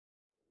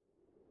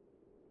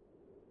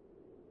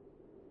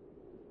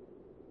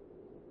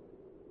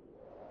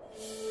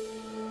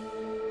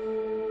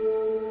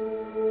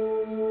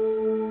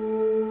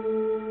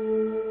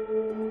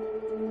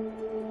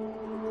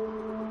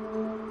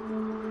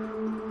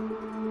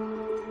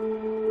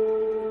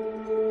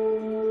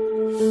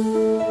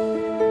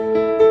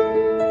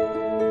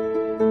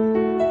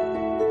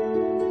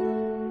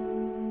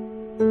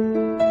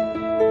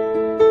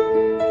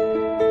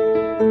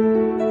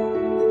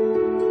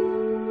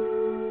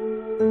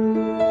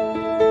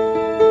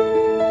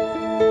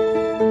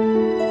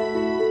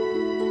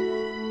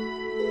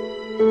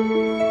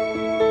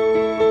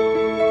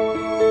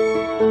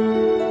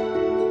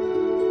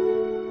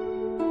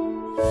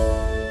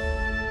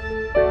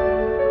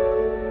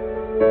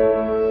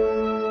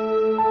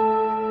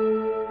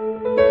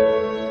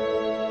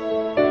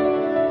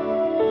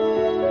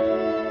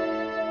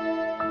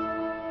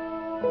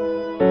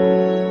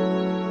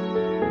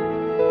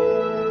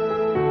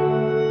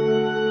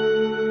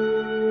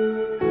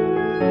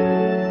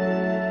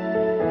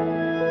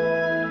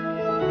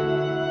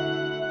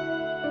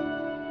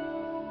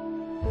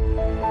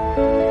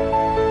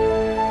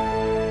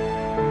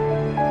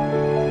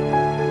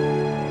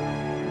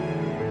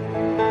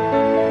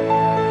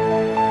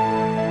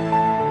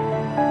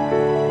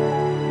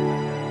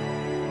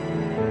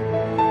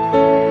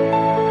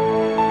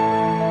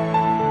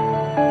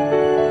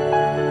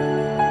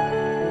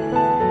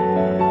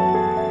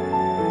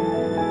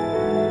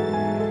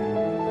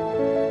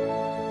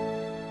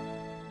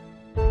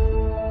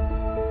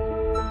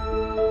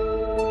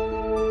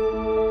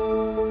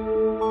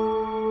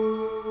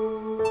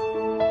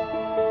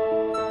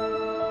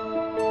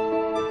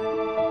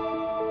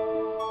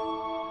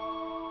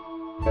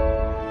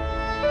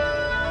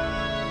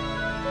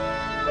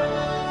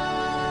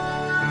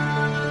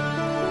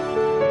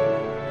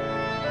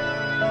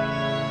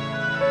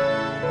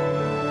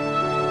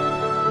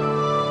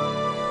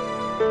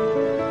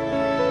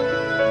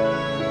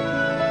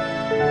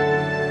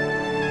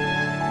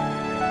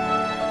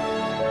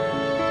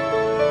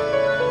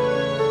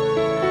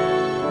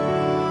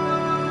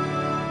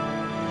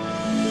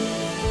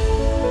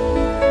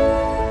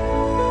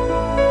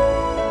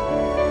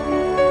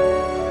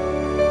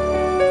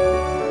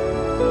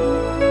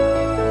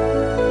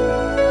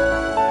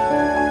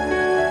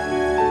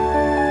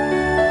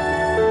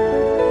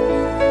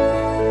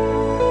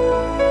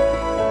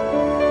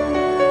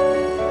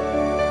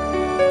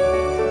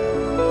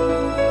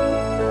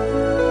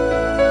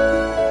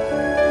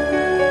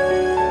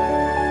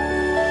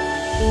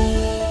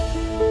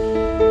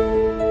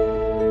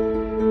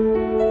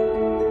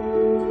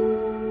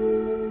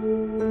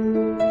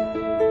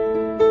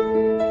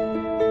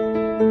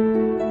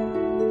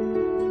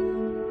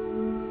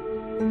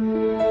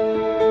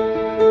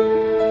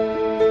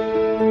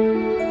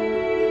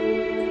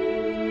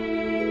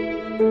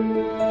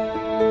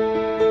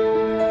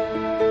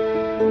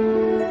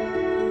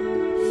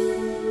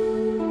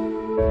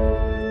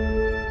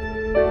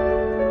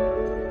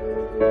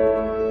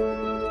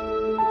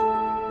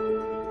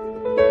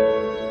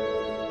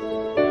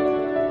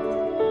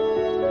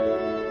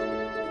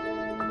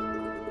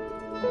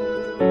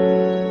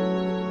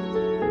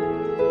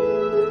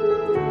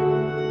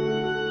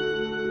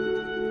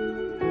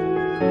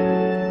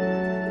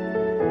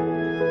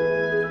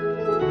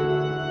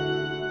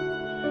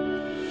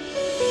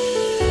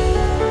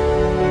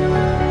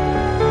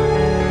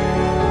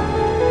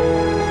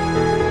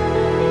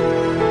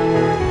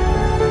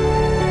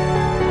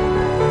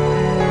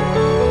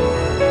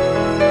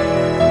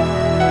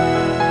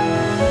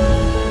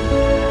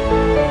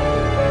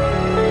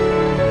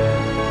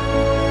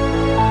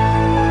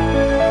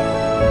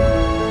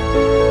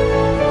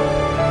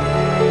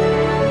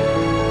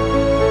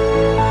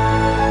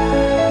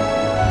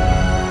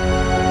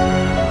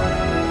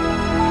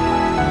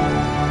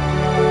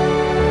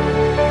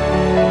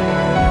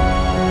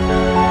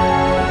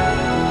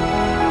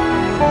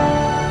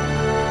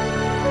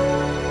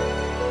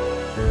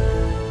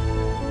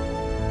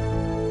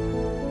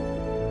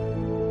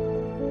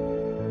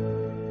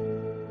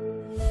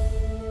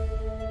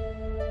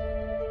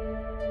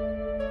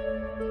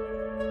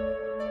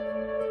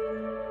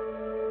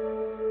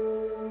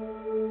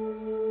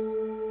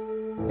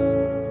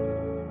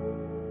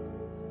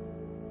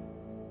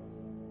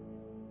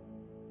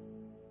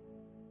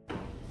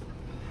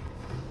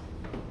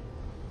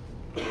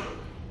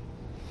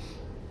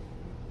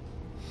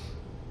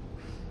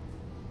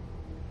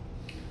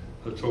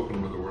Let's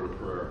open with a word of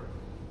prayer.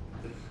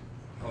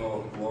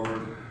 Oh,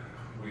 Lord,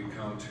 we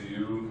come to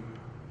you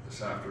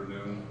this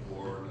afternoon,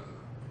 Lord,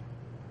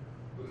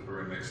 with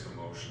very mixed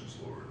emotions,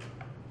 Lord.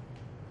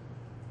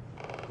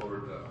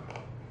 Lord,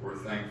 we're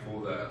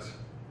thankful that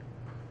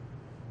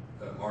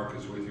Mark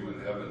is with you in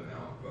heaven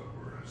now, but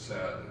we're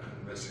sad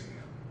and missing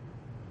him.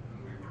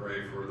 And we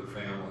pray for the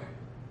family,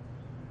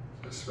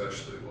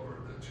 especially, Lord,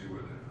 that you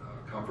would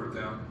comfort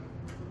them,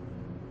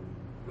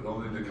 but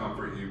only the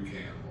comfort you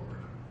can, Lord.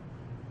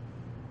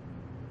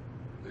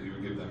 That you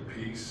would give them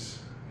peace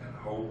and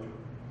hope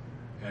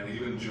and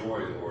even joy,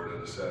 Lord,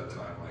 at a sad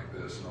time like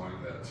this,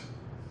 knowing that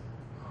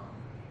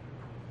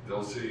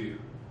they'll see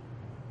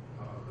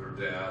their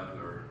dad,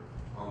 their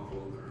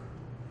uncle,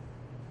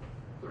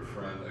 their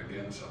friend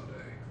again someday.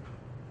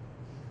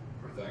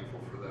 We're thankful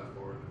for that,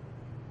 Lord.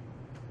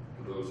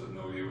 For those that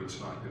know you, it's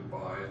not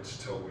goodbye,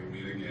 it's till we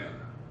meet again.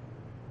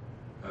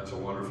 That's a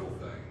wonderful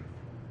thing.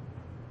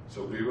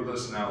 So be with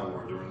us now,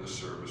 Lord, during this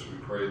service. We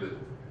pray that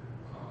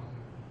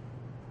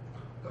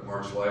that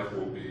Mark's life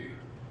will be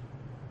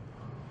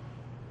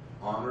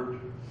honored,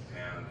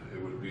 and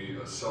it would be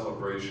a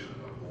celebration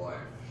of life.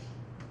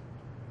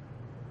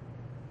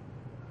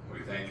 We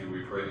thank you,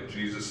 we pray in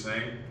Jesus'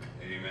 name,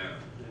 amen.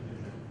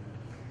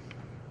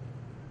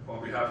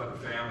 On behalf of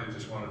the family, I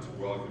just wanted to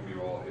welcome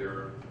you all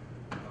here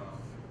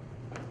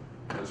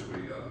as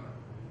we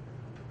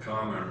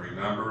come and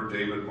remember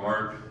David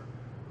Mark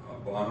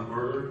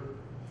Bohnenberger.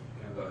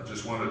 And I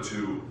just wanted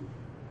to,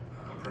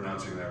 I'm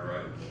pronouncing that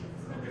right?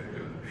 Okay,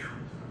 good.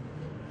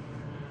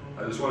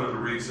 I just wanted to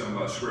read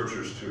some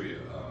scriptures to you.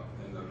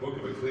 In the book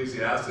of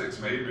Ecclesiastes,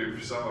 maybe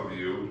for some of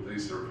you, at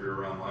least if you're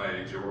around my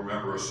age, you'll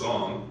remember a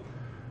song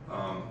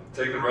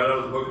taken right out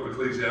of the book of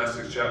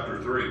Ecclesiastes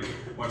chapter 3.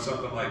 Went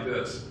something like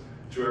this.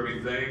 To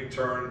everything,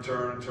 turn,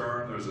 turn,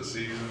 turn. There's a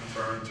season,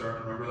 turn,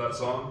 turn. Remember that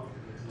song?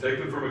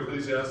 Taken from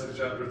Ecclesiastes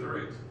chapter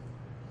 3.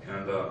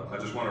 And I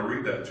just want to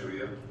read that to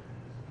you.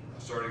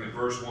 Starting in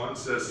verse 1,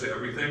 says, to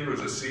everything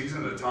there's a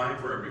season, a time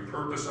for every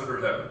purpose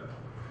under heaven.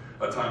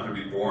 A time to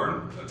be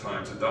born, a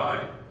time to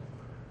die.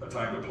 A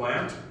time to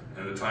plant,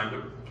 and a time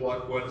to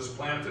pluck what is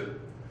planted.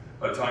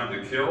 A time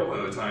to kill,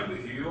 and a time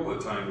to heal. A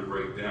time to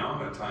break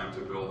down, a time to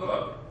build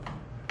up.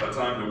 A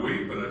time to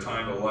weep, and a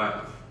time to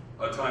laugh.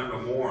 A time to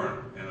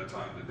mourn, and a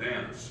time to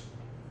dance.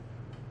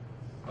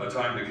 A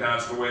time to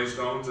cast away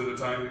stones, and a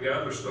time to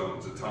gather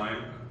stones. A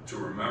time to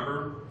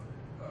remember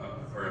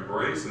or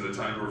embrace, and a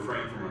time to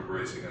refrain from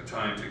embracing. A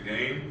time to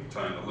gain, a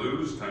time to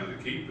lose, a time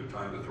to keep, a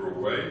time to throw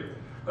away.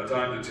 A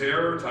time to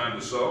tear, a time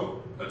to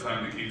sow. A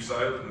time to keep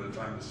silent, and a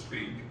time to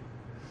speak.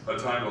 A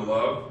time to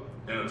love,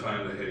 and a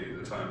time to hate.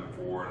 A time of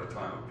war, and a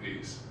time of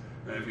peace.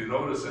 And if you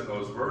notice in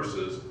those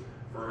verses,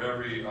 for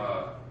every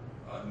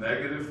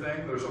negative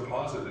thing, there's a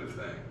positive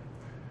thing.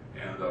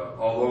 And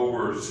although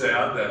we're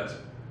sad that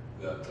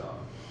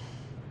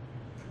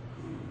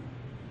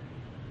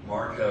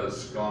Mark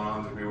has gone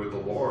on to be with the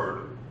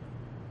Lord,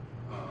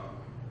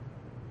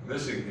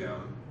 missing him,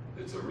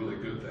 it's a really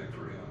good thing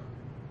for him,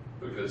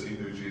 because he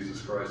knew Jesus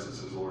Christ as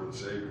his Lord and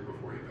Savior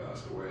before he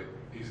passed away.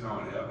 He's now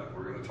in heaven.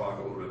 We're going to talk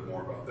a little bit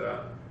more about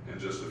that in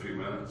just a few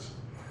minutes.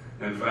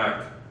 In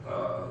fact,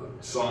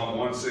 Psalm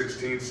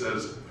 116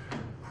 says,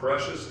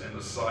 precious in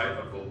the sight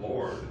of the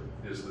Lord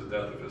is the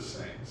death of his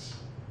saints.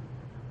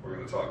 We're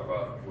going to talk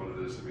about what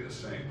it is to be a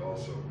saint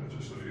also in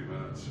just a few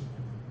minutes.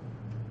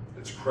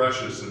 It's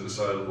precious in the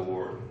sight of the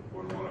Lord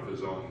when one of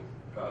his own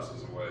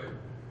passes away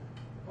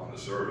on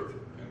this earth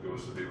and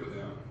goes to be with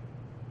him.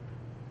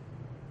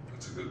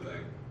 It's a good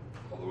thing,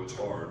 although it's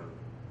hard.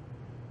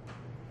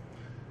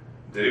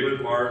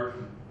 David Mark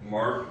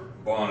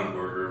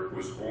Bohnenberger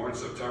was born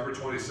September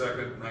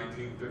 22nd,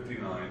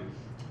 1959,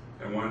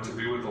 and went to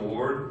be with the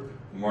Lord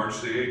March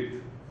the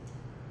 8th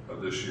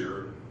of this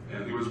year.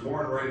 And he was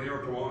born right here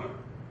in Pomona.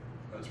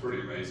 That's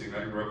pretty amazing.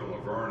 I grew up in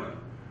Laverne, and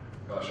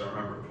gosh, I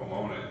remember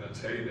Pomona in its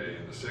heyday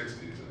in the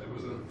 60s, and it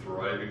was a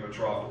thriving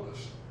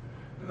metropolis.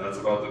 And that's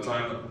about the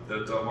time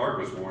that Mark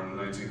was born in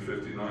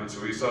 1959.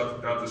 So he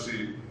got to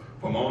see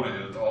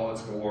Pomona in all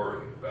its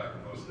glory back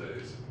in those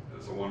days.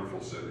 It's a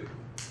wonderful city.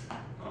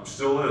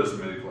 Still is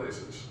in many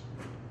places.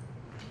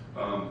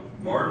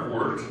 Mark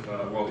worked,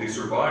 he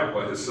survived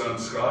by his son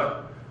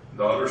Scott,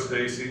 daughter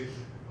Stacy,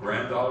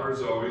 granddaughter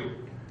Zoe,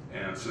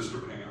 and sister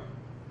Pam.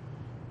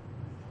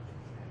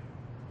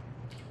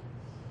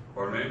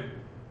 Pardon me?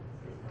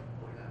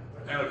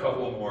 And a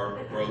couple of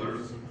more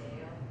brothers.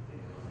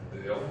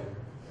 Dale.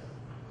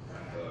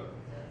 And,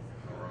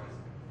 all right.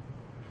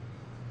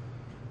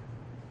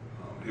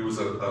 He was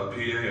a PA,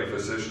 a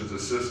physician's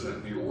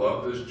assistant. He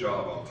loved his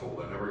job, I'm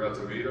told. I never got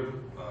to meet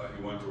him.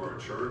 He went to our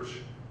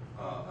church.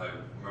 I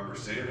remember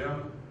seeing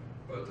him,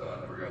 but I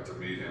never got to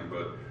meet him.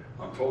 But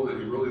I'm told that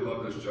he really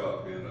loved his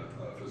job, being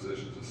a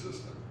physician's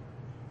assistant.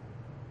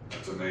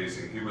 That's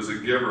amazing. He was a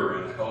giver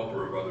and a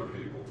helper of other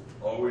people.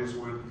 Always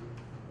would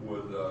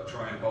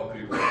try and help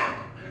people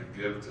and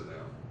give to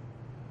them.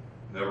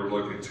 Never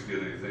looking to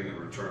get anything in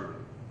return.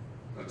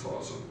 That's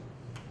awesome.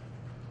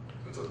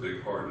 That's a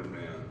big-hearted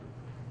man.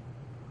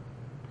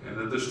 And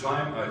at this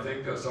time, I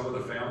think some of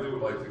the family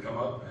would like to come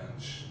up and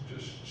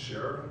just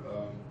share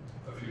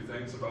a few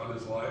things about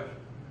his life.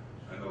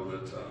 I know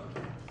that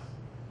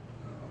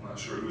I'm not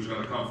sure who's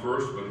going to come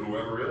first, but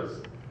whoever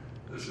is,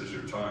 this is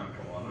your time.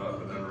 Come on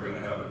up, and then we're going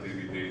to have a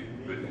DVD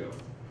video.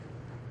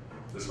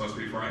 This must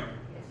be Frank?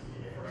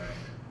 Frank.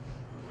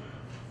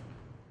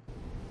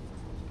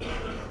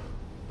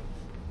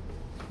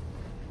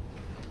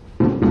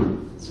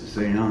 So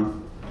you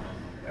know,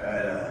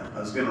 I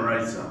was going to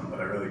write something, but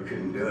I really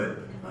couldn't do it.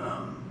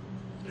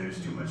 There's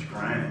too much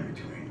crying in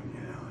between,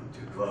 you know, and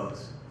too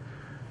close.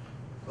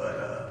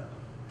 But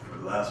for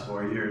the last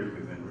 4 years,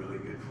 we've been really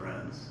good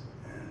friends,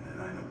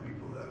 and I know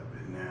people that have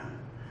been there.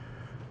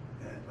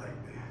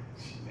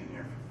 She's been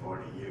here for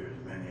 40 years.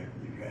 Many of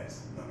you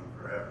guys have known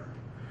her forever.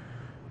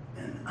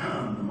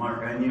 And the Mark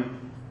I knew,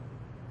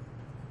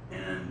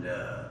 and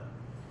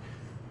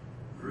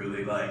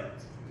really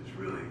liked. It was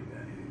really,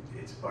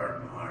 it's part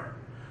of my heart.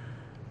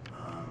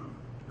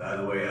 By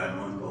the way, I'm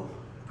Uncle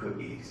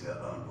Cookie's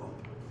uncle,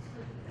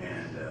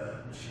 and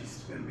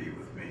she's going to be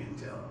with me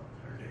until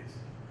her days.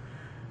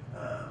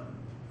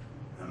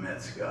 I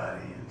met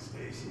Scotty and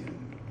Stacy,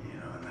 and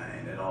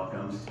and it all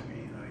comes to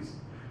me.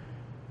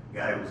 The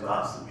guy was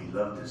awesome. He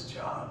loved his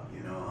job.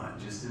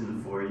 Just in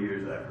the 4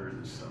 years, I've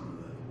heard some of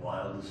the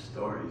wildest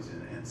stories,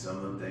 and some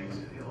of the things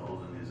that he'll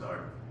hold in his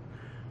heart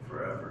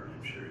forever.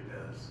 I'm sure he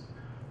does.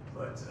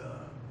 But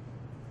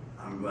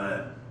I'm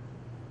glad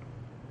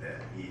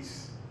that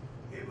he's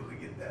able to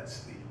get that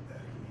sleep that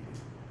he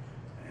needed.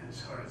 And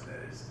as hard as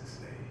that is to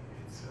say,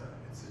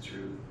 it's the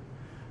truth.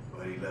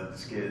 But he loved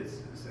his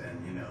kids,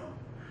 and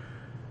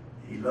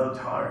he loved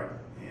hard.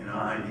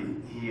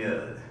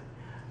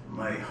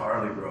 My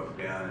Harley broke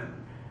down,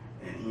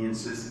 and he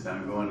insisted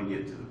on going to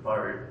get to the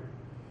part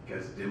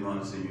because he didn't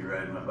want to see me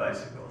riding my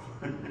bicycle.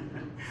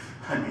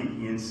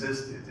 He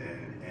insisted,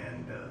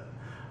 and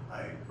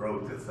I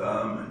broke the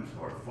thumb, and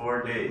for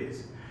 4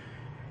 days,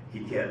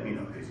 he kept,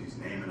 because he's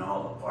naming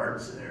all the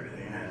parts and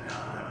everything, and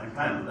I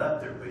kind of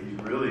left there, but he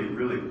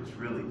was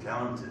really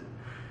talented,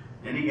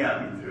 and he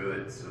got me through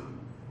it. So,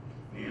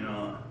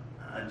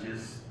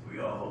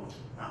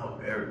 I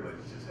hope everybody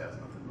just has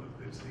nothing but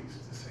good things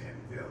to say and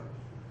feel,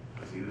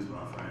 because he was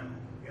my friend.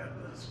 God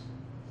bless him.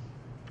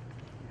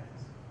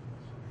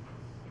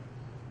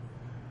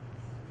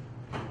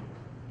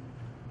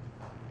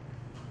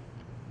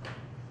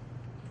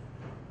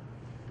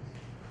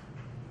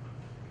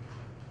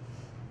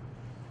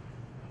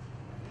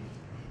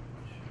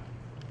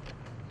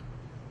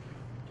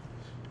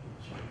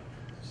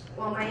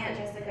 Well, my Aunt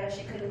Jessica,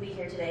 she couldn't be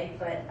here today,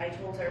 but I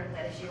told her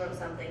that if she wrote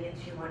something and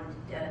she wanted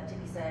to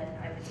be said,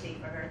 I would speak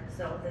for her.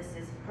 So this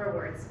is her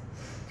words.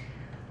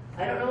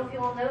 I don't know if you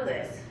all know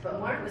this, but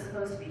Mark was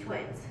supposed to be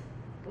twins.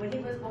 When he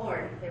was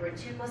born, there were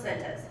 2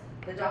 placentas.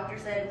 The doctor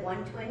said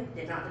 1 twin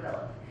did not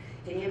develop.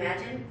 Can you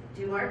imagine?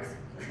 2 Marks?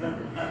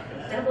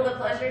 Double the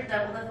pleasure,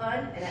 double the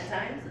fun, and at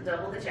times,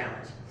 double the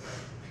challenge.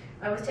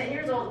 I was 10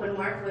 years old when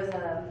Mark was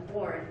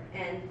born,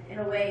 and in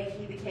a way,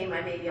 he became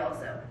my baby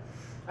also.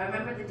 I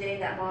remember the day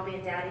that Mommy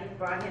and Daddy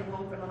brought him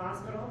home from the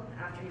hospital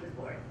after he was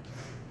born.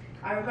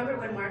 I remember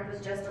when Mark was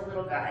just a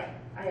little guy.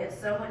 I had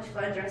so much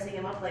fun dressing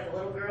him up like a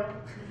little girl.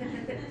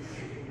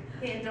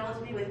 He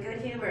indulged me with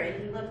good humor,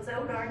 and he looked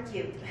so darn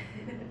cute.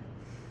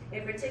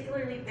 A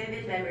particularly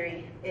vivid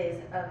memory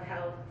is of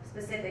how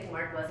specific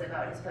Mark was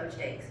about his poached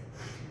eggs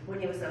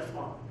when he was so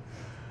small.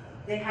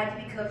 They had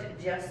to be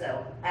cooked just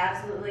so.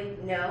 Absolutely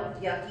no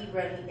yucky,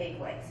 runny egg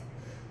whites.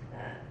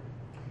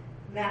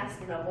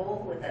 Masked in a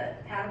bowl with a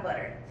pat of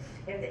butter.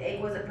 If the egg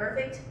wasn't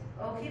perfect,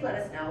 he let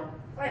us know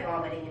by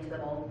vomiting into the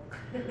bowl.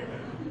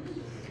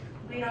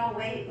 We'd all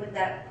wait with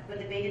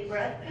the bated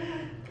breath.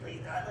 Please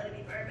God, let it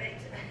be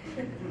perfect.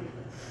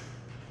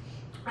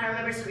 I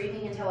remember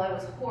screaming until I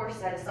was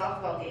hoarse at his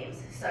softball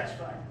games. Such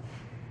fun.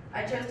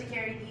 I chose to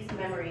carry these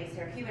memories,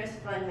 or humorous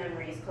fun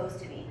memories, close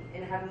to me,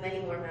 and have many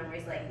more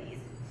memories like these.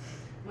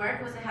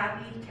 Mark was a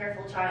happy,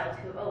 careful child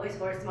who always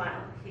wore a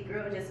smile. He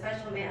grew into a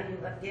special man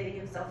who loved giving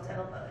himself to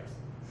help others.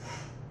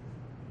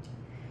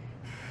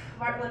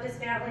 Mark loved his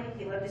family,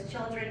 he loved his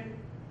children,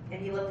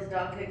 and he loved his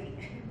dog Cookie.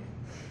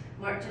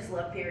 Mark just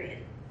loved,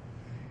 period.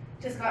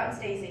 To Scott and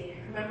Stacy,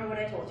 remember what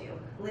I told you.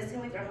 Listen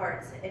with your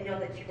hearts and know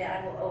that your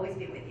dad will always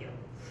be with you.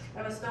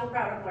 I was so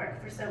proud of Mark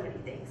for so many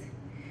things.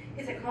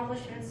 His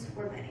accomplishments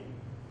were many.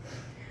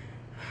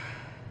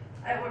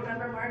 I will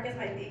remember Mark as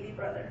my baby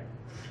brother.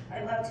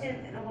 I loved him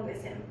and I will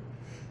miss him.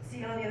 See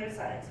you on the other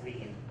side,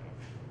 sweetie.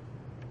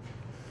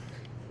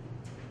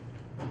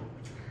 I'm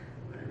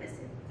gonna miss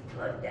him.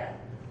 Love you, Dad.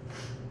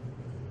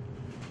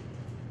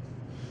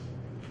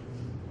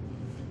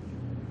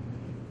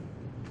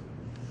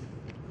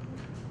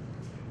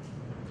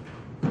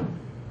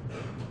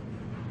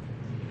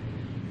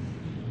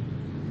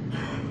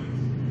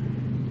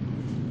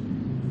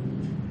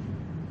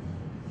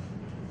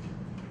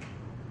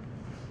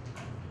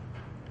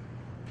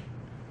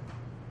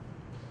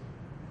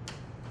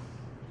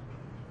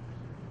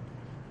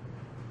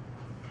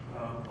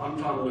 I'm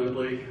Tom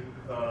Lindley.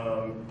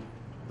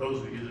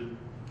 Those of you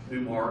that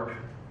knew Mark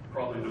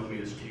probably know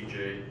me as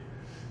TJ.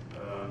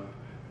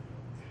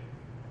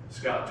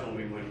 Scott told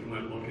me when he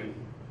went looking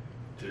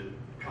to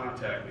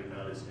contact me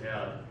about his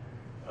dad,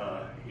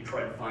 he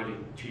tried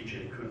finding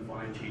TJ, couldn't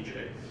find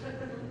TJ.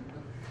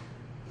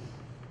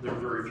 There were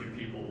very few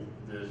people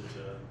that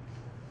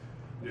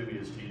knew me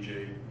as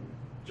TJ,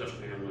 just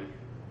family,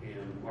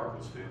 and Mark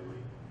was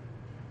family.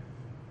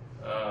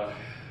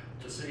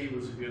 To say he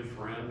was a good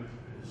friend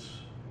is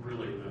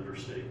really an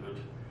understatement.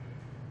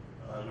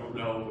 I don't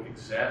know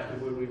exactly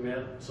when we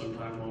met,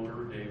 sometime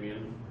longer,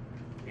 Damien,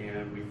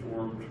 and we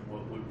formed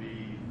what would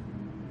be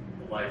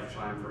a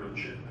lifetime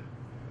friendship.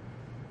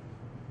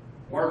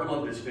 Mark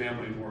loved his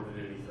family more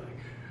than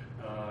anything.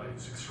 He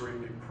was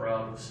extremely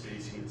proud of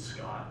Stacy and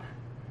Scott.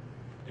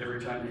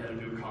 Every time they had a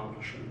new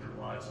accomplishment in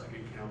their lives, I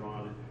could count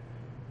on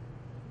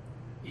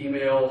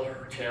email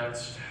or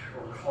text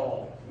or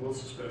call,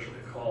 most especially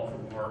a call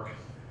from Mark,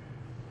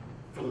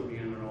 filling me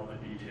in on all the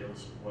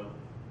details of what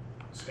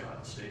Scott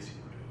and Stacy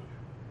were doing.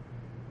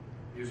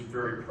 He was a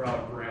very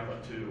proud grandpa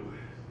too.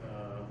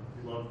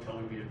 He loved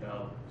telling me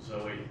about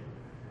Zoe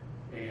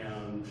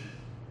and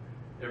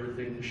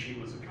everything that she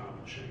was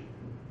accomplishing.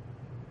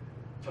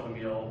 Telling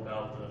me all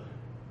about the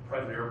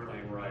private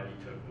airplane ride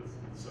he took with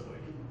Zoe.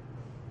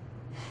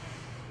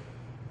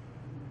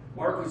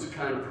 Mark was the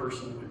kind of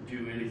person that would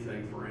do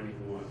anything for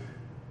anyone.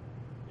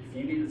 If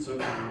you needed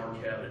something, Mark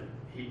had it,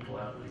 he'd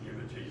gladly give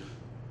it to you.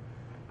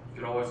 You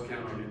could always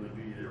count on him to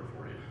be there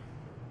for you.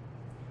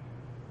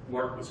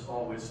 Mark was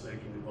always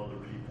thinking of other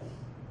people.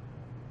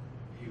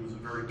 He was a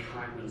very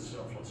kind and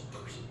selfless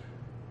person.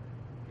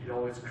 He'd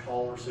always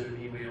call or send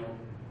an email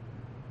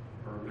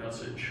or a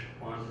message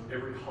on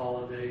every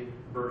holiday,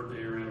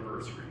 birthday, or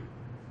anniversary.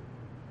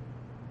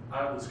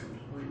 I was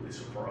completely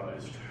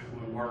surprised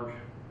when Mark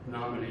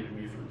nominated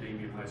me for the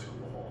Damien High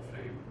School Hall of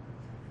Fame.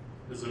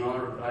 It was an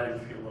honor that I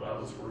didn't feel that I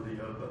was worthy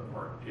of, but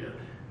Mark did.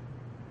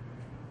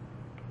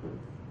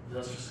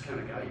 That's just the kind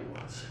of guy he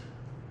was.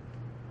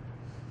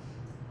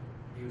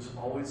 He was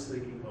always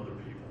thinking of other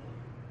people.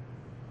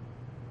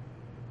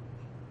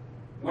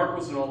 Mark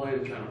was an all-in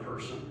kind of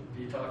person.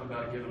 You talk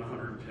about giving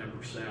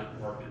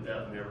 110%, Mark did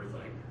that in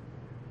everything.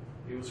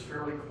 He was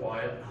fairly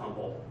quiet and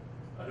humble.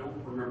 I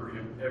don't remember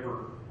him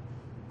ever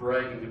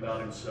bragging about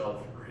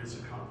himself or his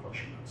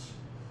accomplishments.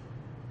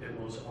 It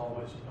was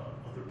always about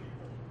other people.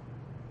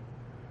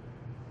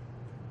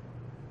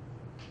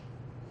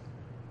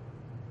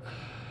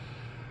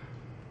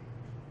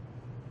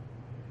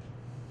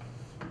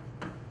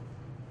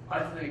 I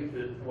think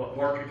that what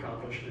Mark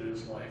accomplished in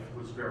his life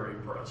was very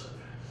impressive.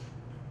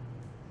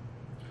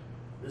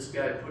 This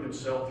guy put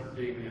himself through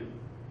Damien,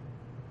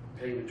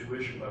 paying the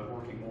tuition by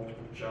working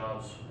multiple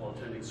jobs while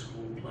attending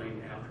school and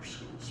playing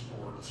after-school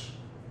sports.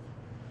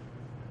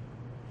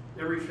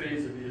 Every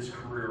phase of his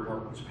career,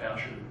 Mark was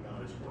passionate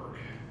about his work.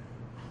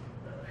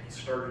 He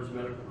started his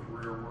medical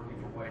career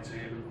working for White's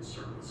Ambulance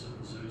Service in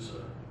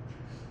Azusa,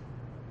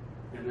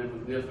 and then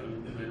with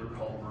Niffen, later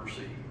called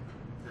Mercy.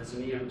 As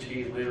an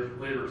EMT and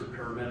later as a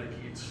paramedic,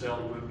 he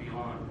excelled and went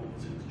beyond what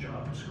was in his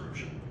job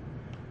description.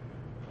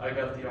 I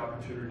got the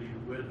opportunity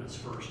to witness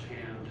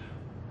firsthand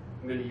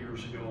many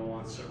years ago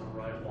on several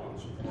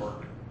ride-alongs with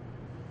Mark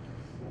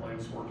while he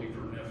was working for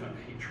Niffen.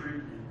 He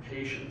treated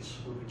patients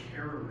with a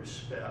care and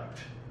respect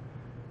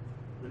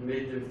that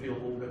made them feel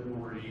a little bit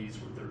more at ease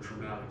with their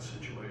traumatic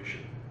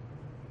situation.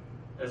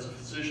 As a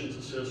physician's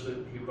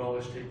assistant, he would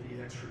always take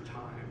the extra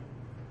time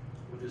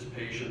with his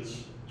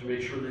patients to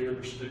make sure they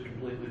understood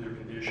completely their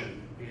condition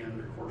and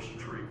their course of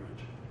treatment.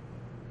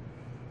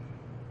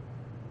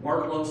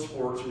 Mark loved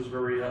sports, was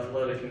very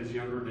athletic in his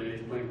younger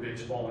days, playing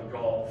baseball and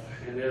golf,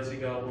 and as he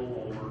got a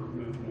little older,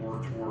 moved more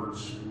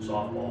towards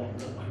softball and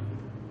bowling.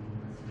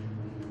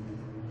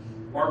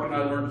 Mark and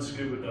I learned to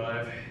scuba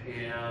dive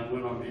and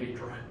went on many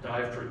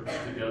dive trips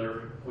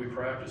together. We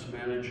practiced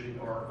managing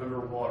our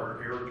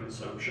underwater air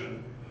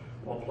consumption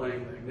while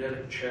playing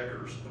magnetic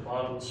checkers at the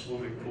bottom of the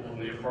swimming pool in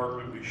the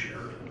apartment we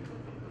shared.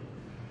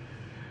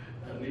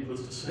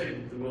 Needless to say,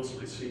 the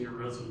mostly senior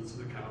residents of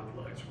the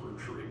complex were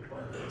intrigued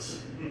by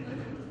this.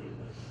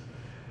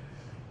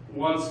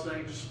 Once,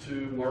 thanks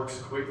to Mark's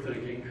quick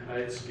thinking, I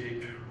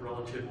escaped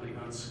relatively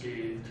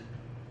unscathed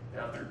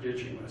after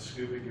ditching my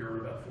scuba gear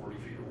in about 40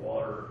 feet of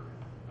water.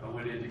 I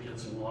went in to get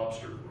some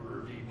lobster in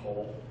a deep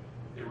hole.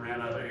 It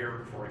ran out of air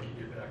before I could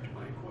get back to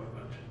my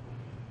equipment.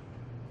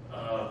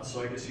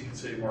 So I guess you could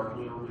say Mark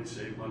literally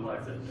saved my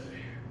life that day.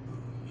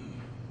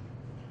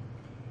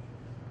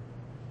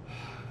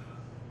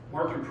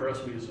 Mark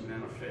impressed me as a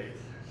man of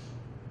faith.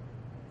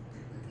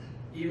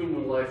 Even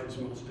when life was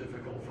most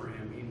difficult for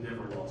him, he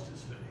never lost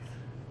his faith.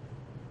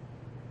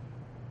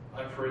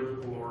 I pray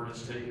that the Lord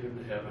has taken him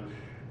to heaven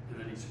and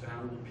that he's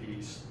found the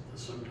peace that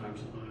sometimes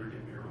eluded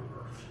him here on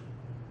earth.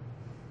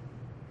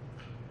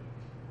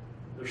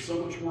 There's so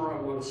much more I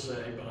want to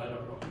say, but I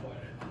don't know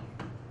quite how.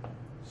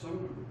 So I'm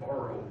going to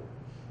borrow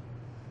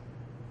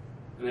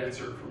an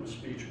excerpt from a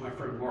speech my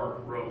friend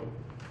Mark wrote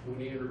when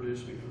he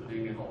introduced me for the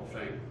Damien Hall of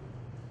Fame.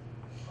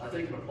 I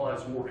think it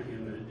applies more to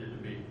him than it did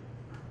to me.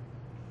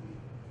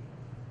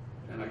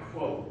 And I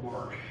quote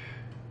Mark,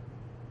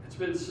 "It's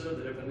been said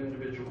that if an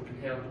individual can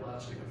have a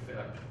lasting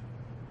effect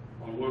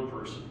on one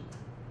person,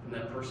 then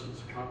that person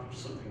has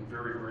accomplished something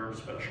very rare and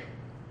special.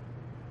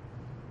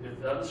 If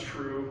that is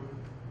true,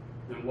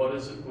 then what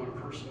is it when a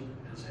person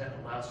has had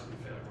a lasting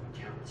effect on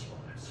countless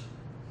lives?"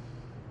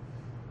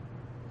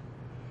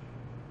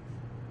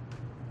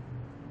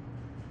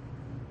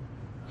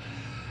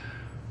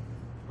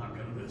 I'm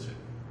going to miss him.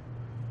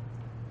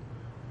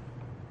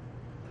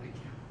 Thank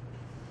you.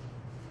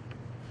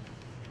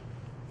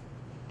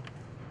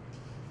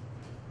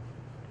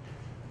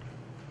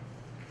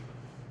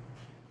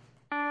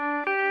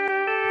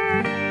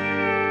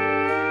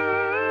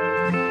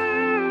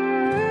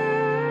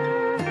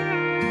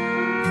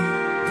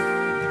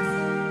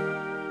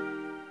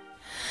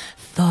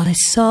 Thought I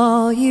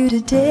saw you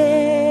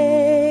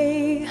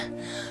today.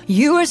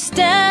 You were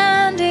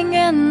standing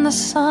in the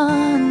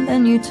sun,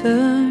 then you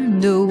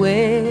turned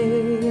away.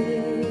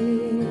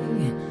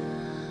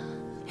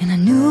 And I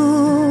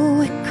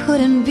knew it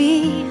couldn't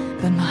be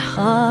but my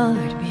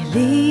heart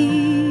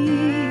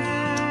believed.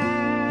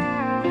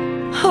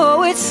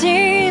 Oh, it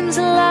seems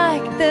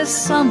like there's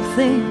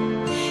something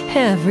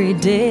every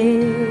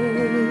day.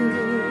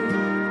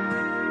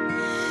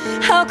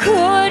 How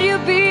could you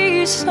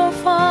be so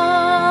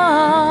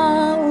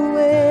far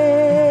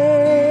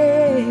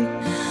away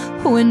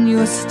when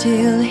you're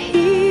still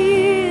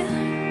here?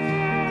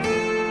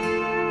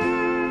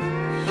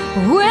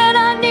 When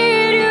I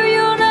need you,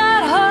 you're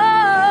not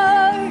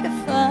hard to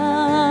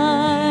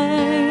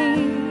find.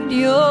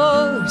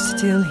 You're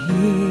still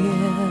here.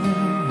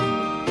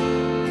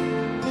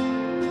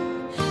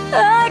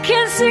 I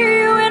can see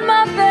you in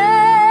my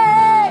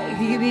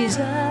baby's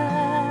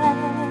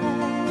eyes,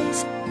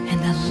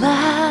 and I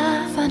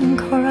laugh and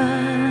cry.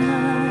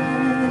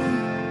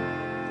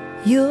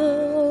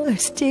 You're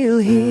still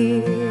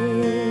here.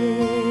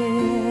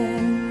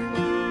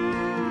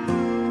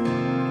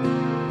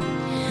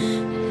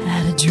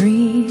 Had a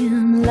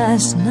dream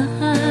last night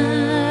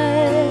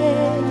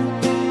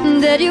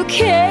that you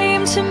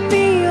came to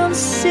me on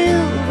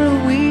silver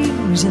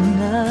wings,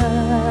 and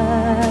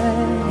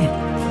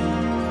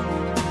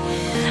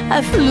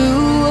I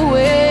flew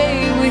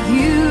away with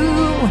you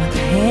on a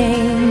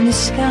painted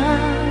sky.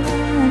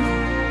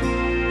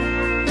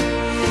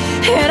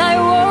 And I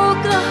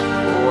woke up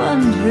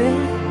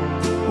wondering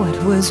what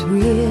was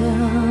real.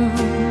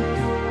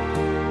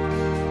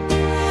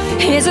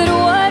 Is it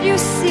what you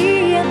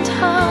see and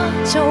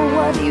touch, or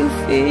what you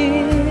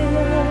feel?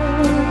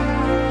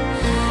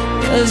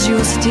 'Cause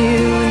you're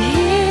still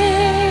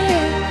here.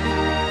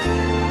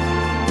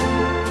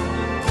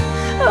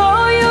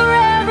 Oh, you're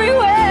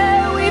everywhere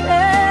we've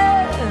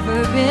ever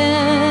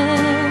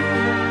been.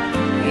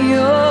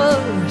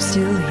 You're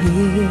still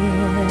here.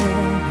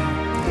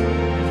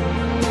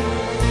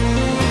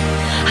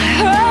 I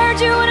heard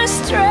you in a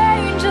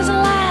stranger's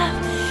laugh,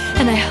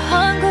 and I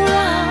hung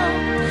around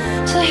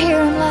to hear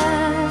him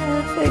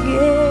laugh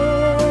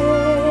again,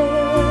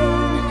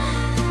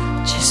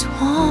 just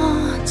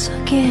once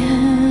again.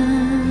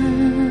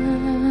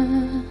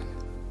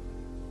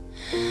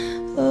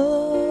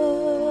 Oh,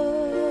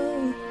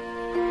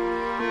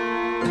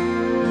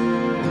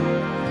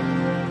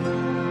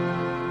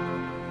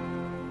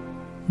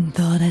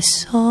 thought I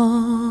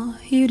saw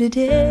you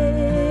today.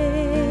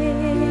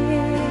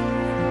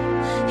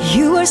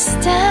 You were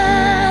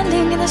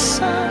standing in the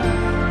sun,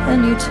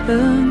 and you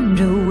turned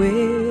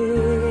away.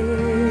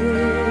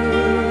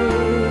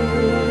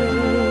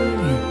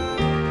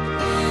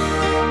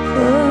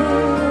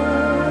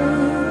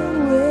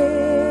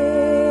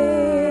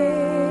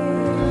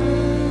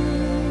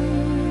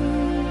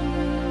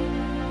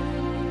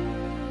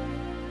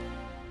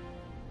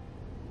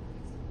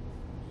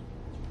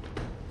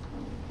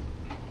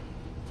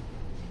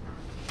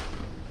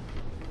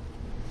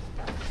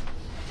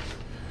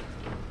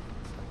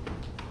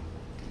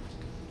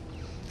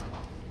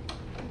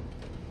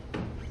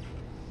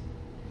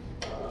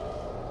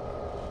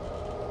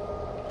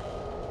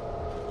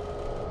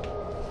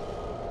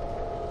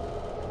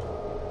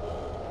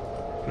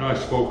 You know, I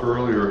spoke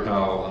earlier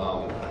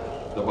how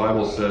the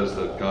Bible says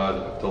that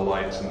God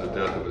delights in the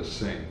death of his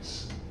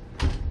saints.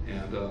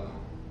 And the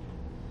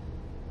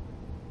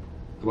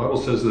Bible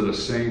says that a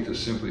saint is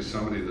simply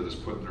somebody that has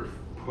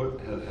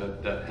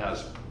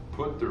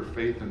put their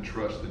faith and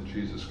trust in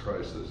Jesus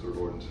Christ as their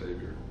Lord and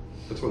Savior.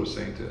 That's what a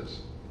saint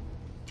is.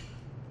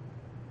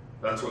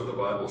 That's what the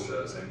Bible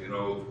says. And you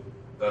know,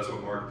 that's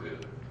what Mark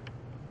did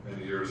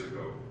many years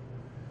ago.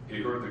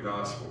 He heard the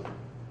gospel.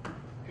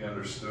 He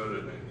understood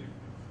it, and he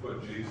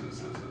put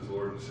Jesus as his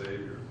Lord and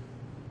Savior.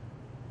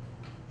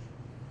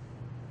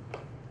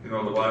 You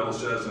know, the Bible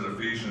says in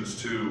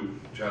Ephesians 2,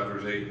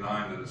 chapters 8 and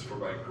 9, that it's for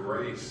by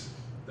grace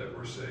that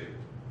we're saved,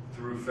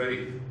 through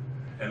faith.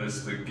 And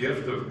it's the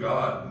gift of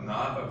God,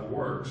 not of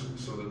works,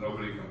 so that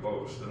nobody can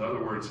boast. In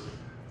other words,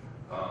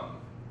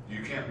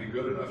 you can't be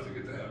good enough to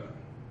get to heaven.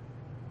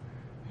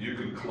 You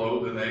can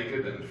clothe the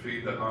naked and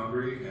feed the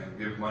hungry and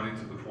give money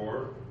to the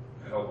poor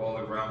and help all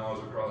the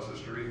grandmas across the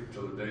street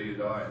till the day you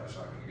die, and it's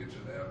not going to get you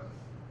to heaven.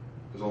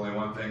 There's only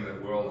one thing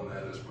that will, and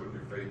that is putting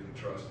your faith and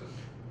trust in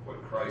what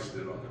Christ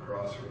did on the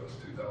cross for us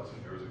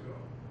 2,000 years ago.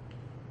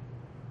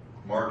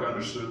 Mark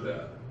understood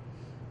that,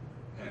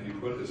 and he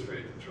put his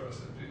faith and trust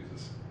in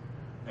Jesus.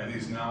 And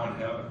he's now in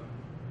heaven,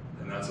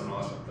 and that's an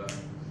awesome thing.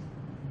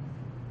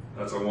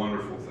 That's a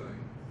wonderful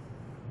thing.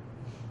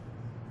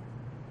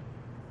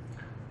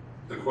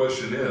 The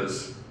question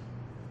is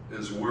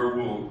where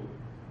will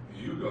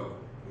you go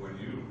when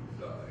you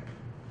die?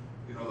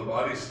 You know, the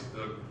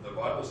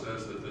Bible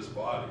says that this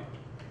body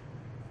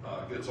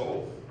gets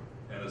old,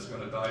 and it's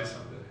going to die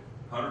someday,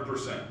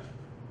 100%.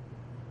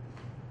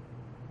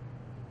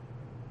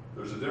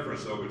 There's a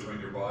difference, though, between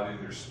your body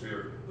and your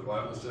spirit. The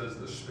Bible says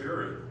the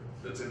spirit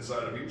that's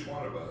inside of each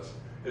one of us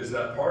is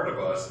that part of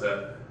us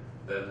that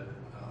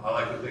I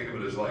like to think of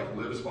it as like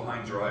lives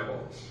behind dry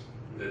bones.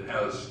 It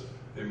has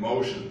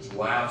emotions,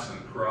 laughs,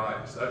 and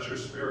cries. That's your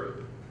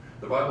spirit.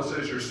 The Bible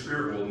says your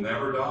spirit will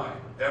never die,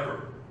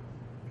 ever.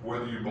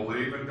 Whether you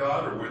believe in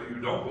God or whether you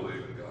don't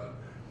believe in God,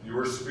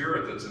 your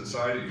spirit that's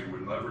inside of you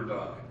would never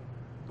die.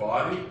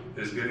 body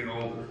is getting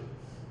older.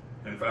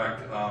 In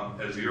fact,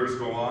 as years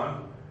go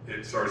on,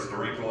 it starts to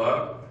wrinkle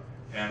up,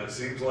 and it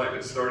seems like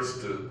it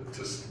starts to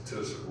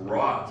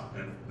rot.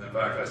 And in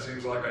fact, it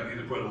seems like I need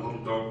to put a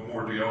little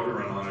more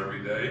deodorant on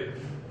every day.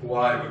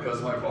 Why?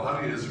 Because my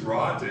body is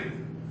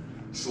rotting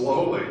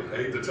slowly. I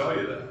hate to tell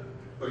you that.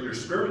 But your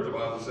spirit, the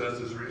Bible says,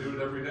 is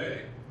renewed every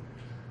day.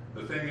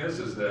 The thing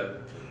is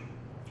that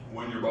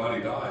when your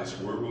body dies,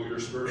 where will your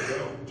spirit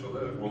go to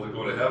live? Will it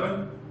go to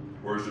heaven,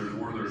 where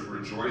there's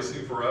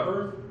rejoicing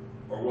forever,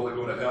 or will it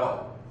go to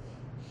hell?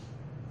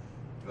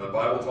 The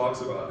Bible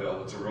talks about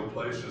hell. It's a real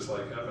place just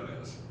like heaven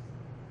is.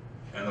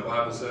 And the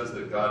Bible says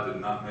that God did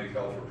not make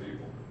hell for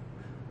people.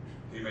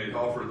 He made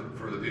hell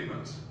for the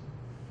demons,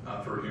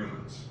 not for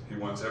humans. He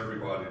wants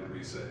everybody to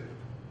be saved.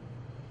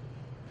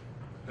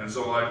 And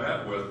so I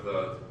met with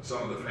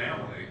some of the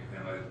family,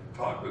 and I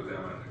talked with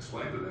them and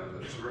explained to them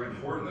that it's very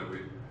important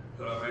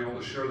that I'm able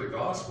to share the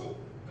gospel.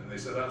 And they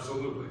said,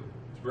 absolutely.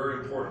 It's very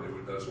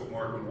important. That's what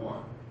Mark would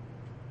want.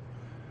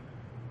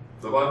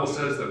 The Bible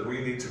says that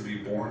we need to be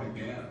born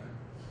again.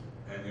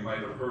 And you might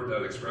have heard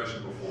that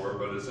expression before,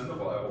 but it's in the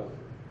Bible.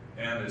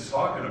 And it's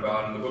talking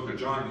about, in the book of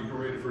John, you can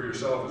read it for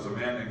yourself, as a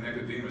man named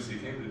Nicodemus. He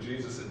came to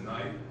Jesus at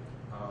night,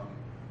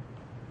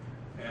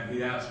 and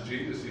he asked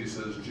Jesus, he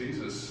says,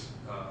 Jesus,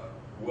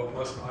 what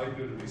must I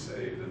do to be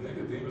saved? And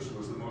Nicodemus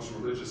was the most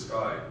religious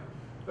guy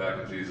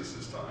back in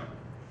Jesus' time,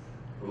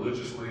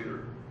 religious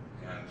leader.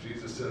 And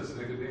Jesus says,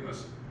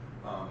 Nicodemus,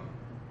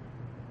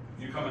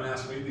 you come and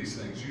ask me these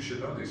things. You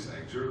should know these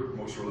things. You're the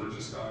most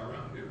religious guy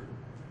around here.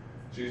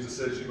 Jesus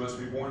says, you must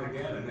be born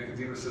again. And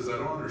Nicodemus says, I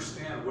don't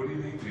understand. What do you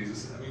mean,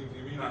 Jesus? I mean,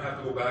 you mean I have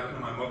to go back into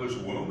my mother's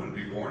womb and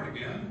be born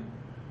again?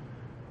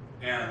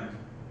 And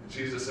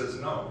Jesus says,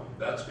 no,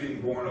 that's being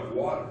born of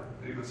water.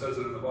 It even says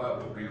it in the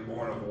Bible, being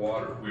born of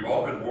water. We've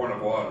all been born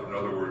of water. In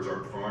other words,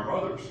 from our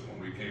mothers. When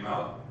we came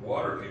out,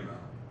 water came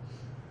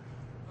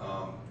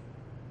out.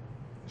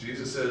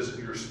 Jesus says,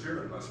 your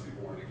spirit must be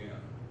born again.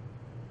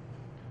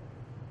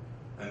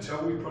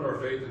 Until we put our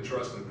faith and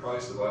trust in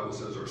Christ, the Bible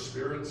says our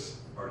spirits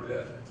are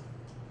dead.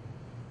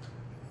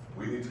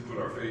 We need to put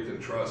our faith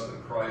and trust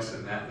in Christ,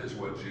 and that is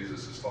what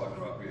Jesus is talking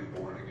about, being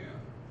born again.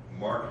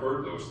 Mark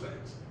heard those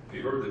things. He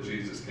heard that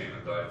Jesus came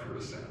and died for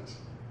his sins,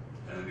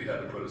 and that he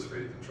had to put his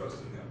faith and trust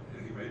in him,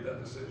 and he made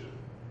that decision.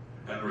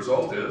 And the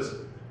result is,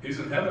 he's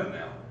in heaven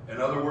now.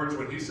 In other words,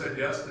 when he said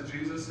yes to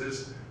Jesus,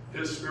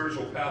 his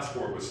spiritual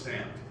passport was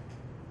stamped.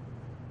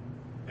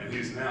 And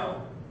he's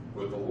now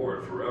with the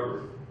Lord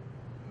forever.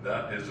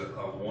 That is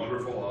a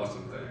wonderful,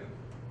 awesome thing.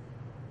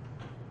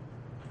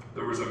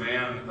 There was a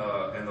man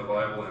in the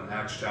Bible in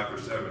Acts chapter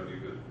 7.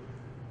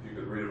 You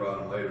could read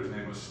about him later. His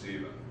name was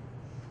Stephen.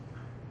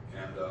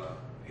 And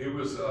he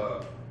was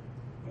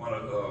one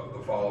of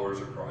the followers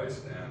of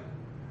Christ. And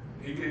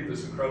he gave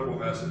this incredible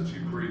message. He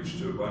preached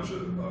to a bunch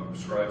of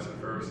scribes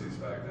and Pharisees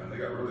back then. They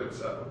got really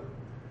upset with him.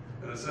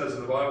 And it says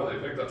in the Bible, they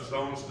picked up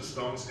stones to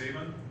stone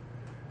Stephen.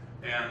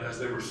 And as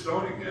they were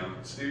stoning him,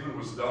 Stephen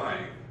was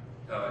dying.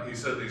 He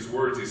said these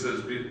words. He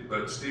says,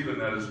 but Stephen,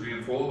 that is,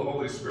 being full of the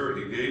Holy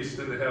Spirit, he gazed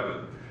into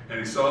heaven, and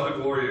he saw the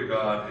glory of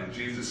God and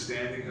Jesus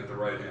standing at the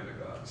right hand of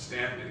God.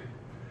 Standing.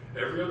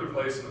 Every other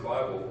place in the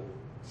Bible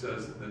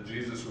says that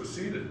Jesus was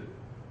seated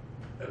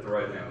at the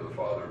right hand of the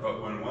Father.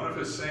 But when one of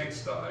his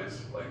saints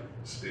dies, like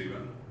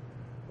Stephen,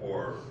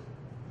 or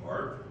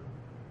Mark,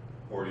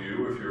 or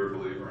you, if you're a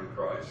believer in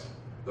Christ,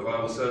 the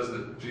Bible says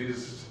that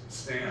Jesus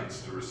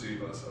stands to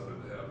receive us up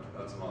into heaven.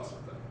 That's an awesome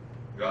thing.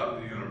 God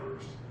of the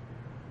universe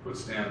would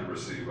stand to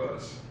receive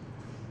us.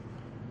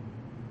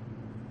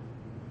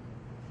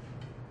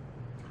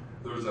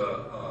 There's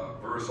a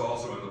verse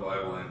also in the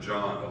Bible in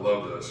John. I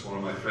love this. One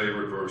of my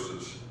favorite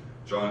verses.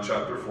 John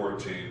chapter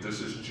 14. This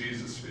is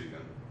Jesus speaking.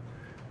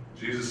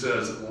 Jesus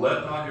says,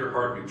 let not your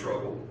heart be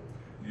troubled.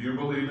 You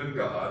believe in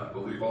God,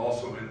 believe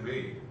also in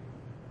me.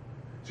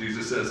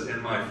 Jesus says,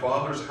 in my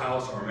Father's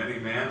house are many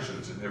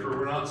mansions, and if it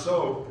were not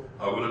so,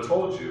 I would have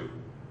told you.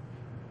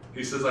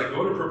 He says, I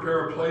go to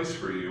prepare a place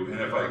for you, and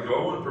if I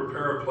go and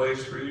prepare a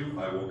place for you,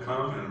 I will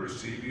come and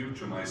receive you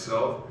to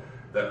myself,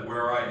 that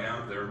where I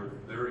am,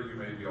 there you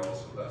may be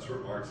also. That's where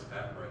Mark's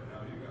at right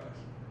now, you guys.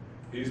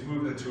 He's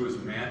moved into his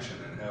mansion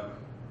in heaven.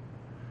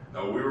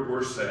 Now,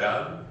 we're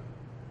sad,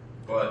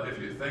 but if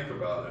you think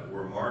about it,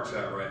 where Mark's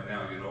at right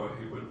now, you know what?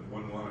 He wouldn't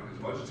want to,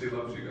 as much as he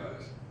loves you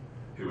guys,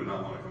 he would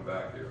not want to come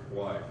back here.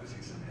 Why? Because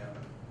he's in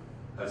heaven.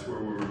 That's where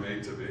we were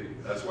made to be.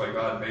 That's why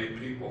God made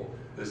people,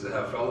 is to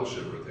have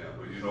fellowship with him.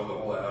 But you know the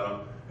whole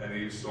Adam and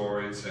Eve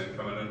story and sin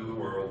coming into the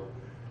world,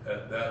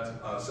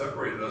 that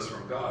separated us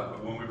from God.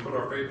 But when we put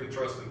our faith and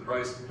trust in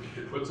Christ,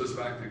 it puts us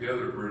back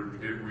together.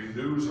 It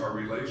renews our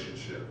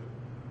relationship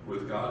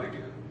with God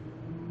again.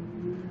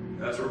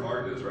 And that's where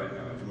Mark is right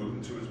now. He's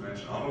moving to his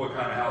mansion. I don't know what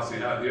kind of house he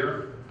had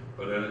here,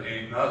 but it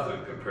ain't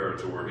nothing compared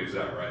to where he's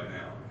at right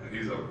now. And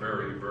he's a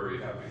very, very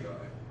happy guy.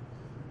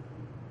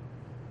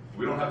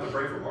 We don't have to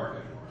pray for Mark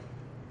anymore.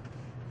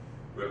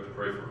 We have to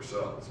pray for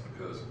ourselves,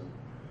 because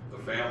the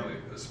family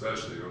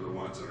especially are the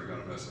ones that are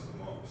going to miss him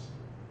the most.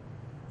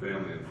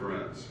 Family and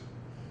friends.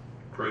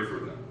 Pray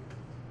for them.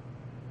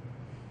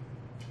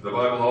 The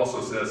Bible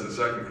also says in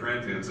 2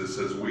 Corinthians, it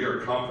says, we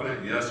are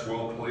confident, yes,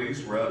 well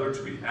pleased, rather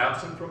to be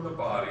absent from the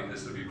body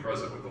is to be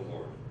present with the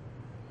Lord.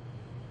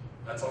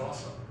 That's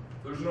awesome.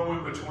 There's no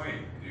in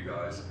between, you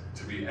guys.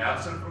 To be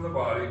absent from the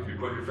body, if you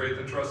put your faith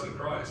and trust in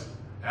Christ,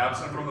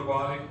 absent from the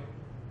body,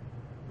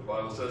 the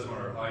Bible says when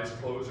our eyes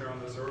close here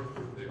on this earth,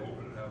 they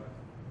open in heaven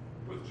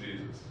with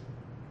Jesus.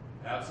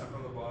 Absent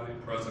from the body,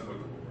 present with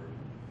the Lord.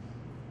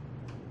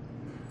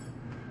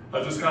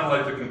 I'd just kind of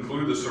like to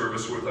conclude the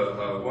service with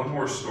one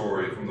more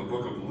story from the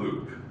book of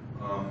Luke.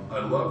 I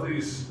love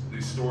these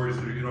stories.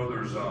 You know,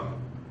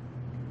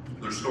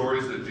 there's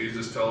stories that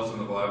Jesus tells in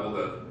the Bible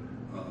that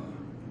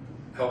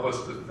help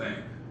us to think.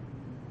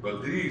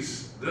 But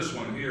this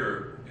one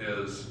here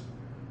is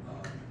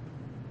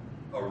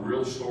a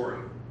real story.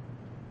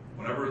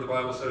 Whenever the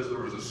Bible says there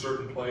was a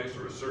certain place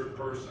or a certain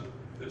person,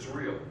 it's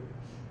real.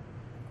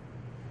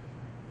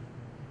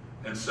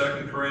 In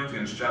 2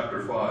 Corinthians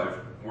chapter 5,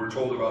 we're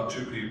told about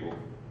two people.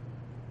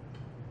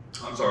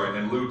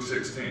 In Luke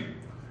 16,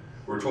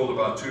 we're told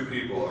about two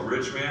people, a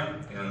rich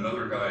man and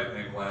another guy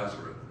named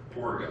Lazarus,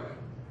 poor guy.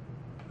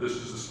 This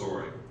is the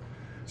story.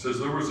 It says,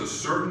 there was a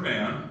certain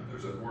man,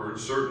 there's that word,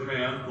 certain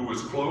man, who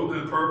was clothed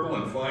in purple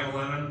and fine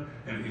linen,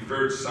 and he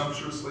fared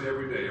sumptuously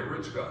every day. A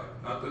rich guy.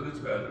 Not that it's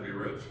bad to be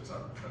rich. That's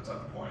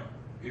not the point.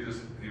 He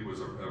was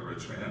a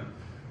rich man.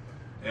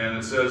 And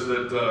it says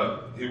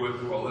that he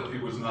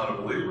was not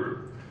a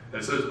believer.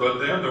 It says, but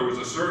then there was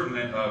a certain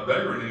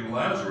beggar named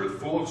Lazarus,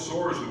 full of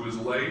sores, who was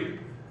laid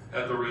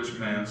at the rich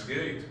man's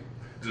gate,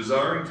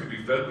 desiring to be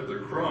fed with the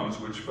crumbs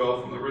which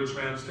fell from the rich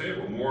man's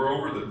table.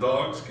 Moreover, the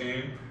dogs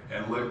came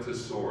and licked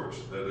his sores,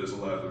 that is,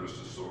 Lazarus'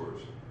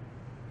 sores.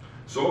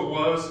 So it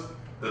was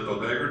that the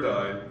beggar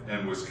died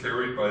and was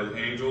carried by the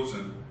angels,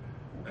 and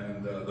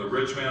the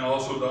rich man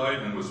also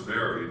died and was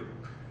buried.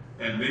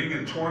 And being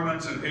in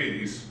torments in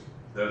Hades,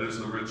 that is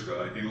the rich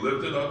guy, he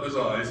lifted up his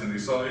eyes, and he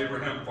saw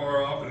Abraham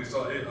far off, and he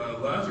saw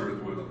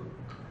Lazarus with him.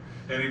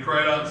 And he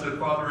cried out and said,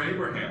 Father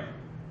Abraham,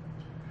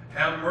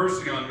 have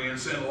mercy on me, and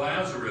send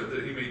Lazarus,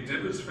 that he may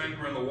dip his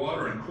finger in the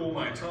water and cool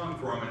my tongue,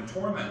 for I'm in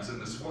torments in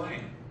this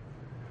flame.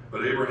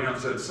 But Abraham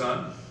said,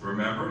 Son,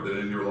 remember that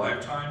in your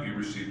lifetime you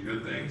received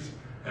good things,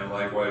 and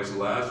likewise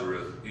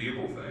Lazarus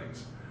evil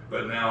things.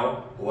 But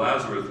now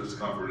Lazarus is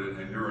comforted,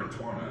 and you're in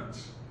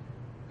torments.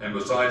 And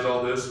besides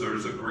all this,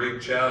 there's a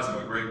great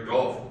chasm, a great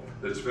gulf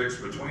that's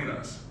fixed between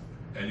us.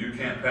 And you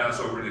can't pass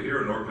over to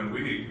here, nor can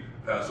we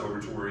pass over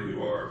to where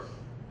you are.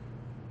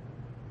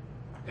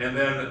 And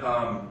then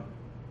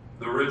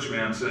the rich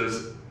man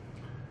says,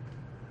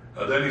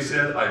 then he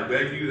said, I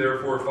beg you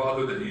therefore,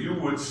 Father, that you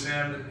would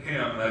send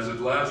him, as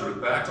did Lazarus,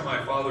 back to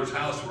my father's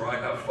house, for I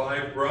have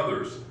 5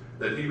 brothers,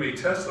 that he may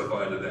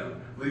testify to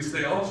them, lest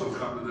they also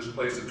come to this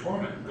place of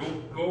torment.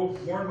 Go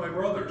warn my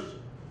brothers.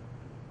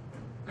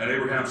 And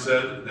Abraham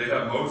said, they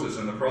have Moses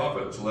and the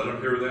prophets, let them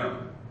hear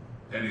them.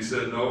 And he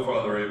said, no,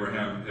 Father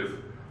Abraham, if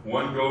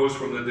one goes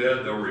from the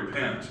dead, they'll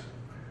repent.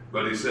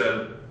 But he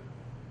said,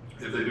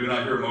 if they do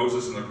not hear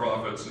Moses and the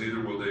prophets, neither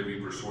will they be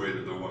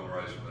persuaded, though one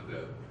rise from the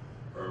dead.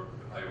 Or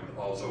I would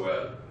also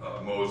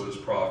add Moses,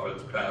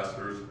 prophets,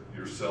 pastors,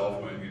 yourself,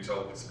 when you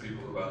tell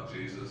people about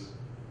Jesus.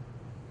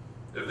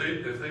 If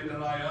they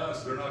deny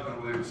us, they're not going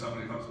to believe if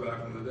somebody comes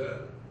back from the dead.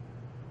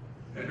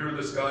 And here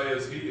this guy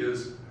is, he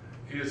is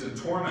in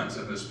torments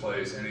in this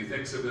place, and he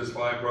thinks of his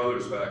 5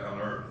 brothers back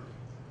on earth.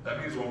 That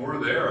means when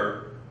we're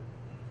there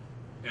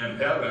in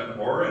heaven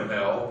or in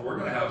hell, we're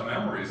going to have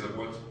memories of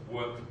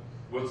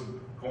what's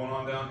going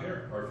on down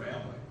here, our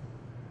family.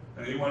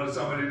 And he wanted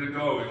somebody to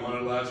go. He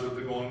wanted Lazarus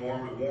to go and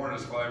warn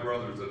his 5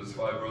 brothers that his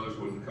 5 brothers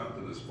wouldn't come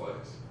to this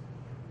place.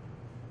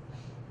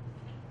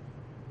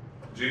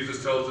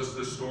 Jesus tells us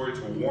this story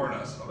to warn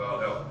us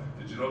about hell.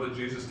 Did you know that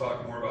Jesus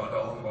talked more about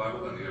hell in the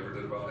Bible than he ever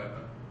did about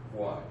heaven?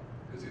 Why?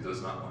 Because he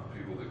does not want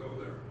people to go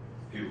there.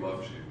 He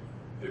loves you.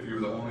 If you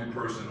were the only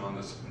person on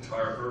this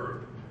entire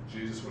earth,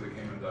 Jesus would have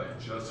came and died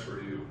just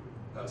for you.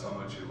 That's how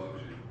much he loves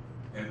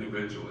you.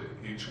 Individually,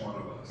 each one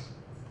of us.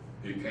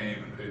 He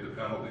came and paid the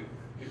penalty.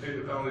 He paid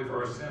the penalty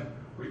for our sin.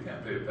 We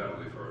can't pay a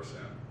penalty for our sin.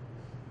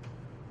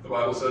 The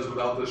Bible says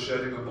without the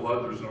shedding of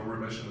blood, there's no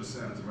remission of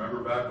sins.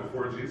 Remember back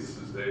before Jesus'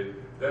 day,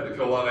 they had to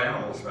kill a lot of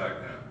animals back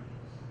then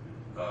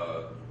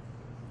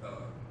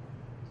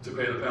to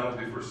pay the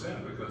penalty for sin,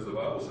 because the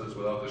Bible says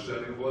without the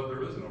shedding of blood,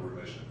 there is no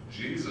remission.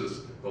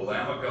 Jesus, the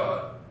Lamb of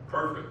God,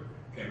 perfect,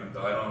 came and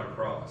died on a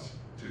cross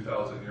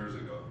 2,000 years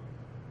ago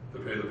to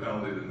pay the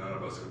penalty that none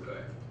of us could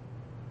pay.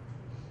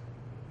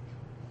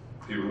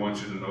 He would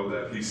want you to know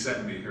that. He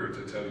sent me here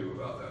to tell you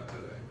about that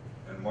today.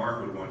 And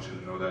Mark would want you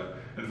to know that.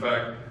 In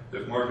fact,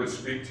 if Mark could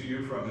speak to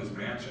you from his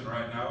mansion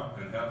right now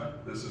in heaven,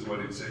 this is what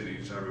he'd say to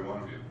each and every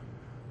one of you.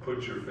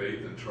 Put your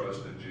faith and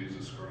trust in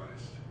Jesus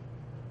Christ.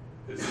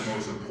 It's the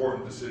most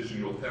important decision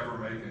you'll ever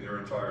make in your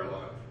entire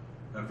life.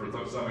 And for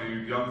some of you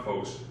young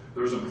folks,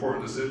 there's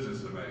important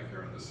decisions to make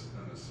here in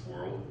this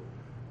world.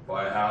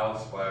 Buy a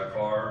house, buy a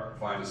car,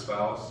 find a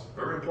spouse.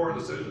 Very important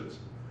decisions.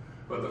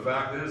 But the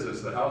fact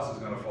is the house is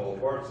going to fall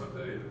apart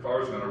someday, the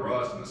car is going to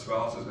rust, and the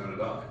spouse is going to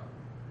die.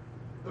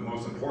 The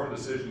most important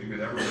decision you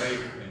can ever make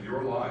in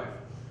your life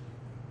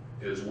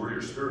is where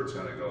your spirit's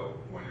going to go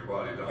when your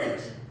body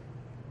dies.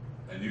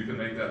 And you can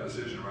make that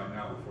decision right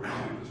now before you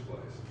leave this place.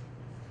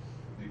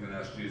 You can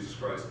ask Jesus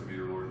Christ to be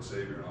your Lord and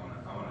Savior, and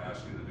I'm going to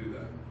ask you to do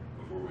that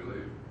before we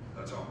leave.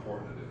 That's how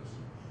important it is.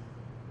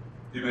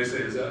 You may say,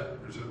 is it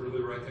really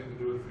the right thing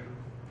to do at a funeral?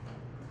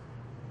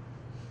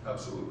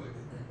 Absolutely.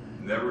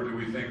 Never do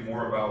we think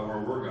more about where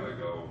we're going to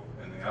go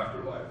in the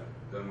afterlife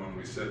than when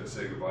we sit and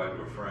say goodbye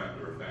to a friend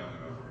or a family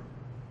member.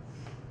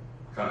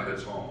 Kind of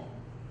hits home.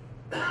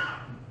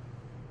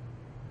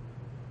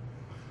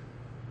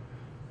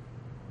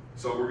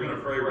 So we're going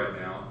to pray right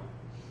now,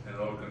 and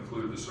that'll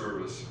conclude the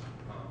service.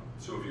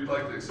 So if you'd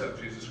like to accept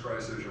Jesus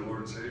Christ as your Lord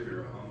and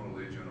Savior, I'm going to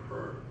lead you in a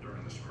prayer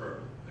during this prayer,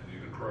 and you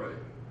can pray.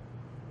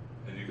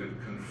 And you can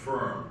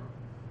confirm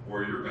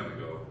where you're going to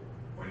go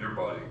when your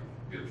body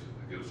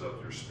gives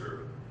up your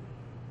spirit.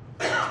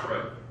 Let's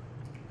pray.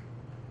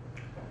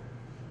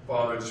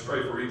 Father, I just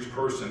pray for each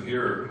person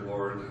here,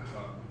 Lord,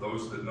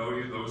 those that know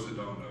you, those that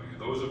don't know you.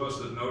 Those of us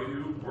that know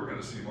you, we're going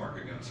to see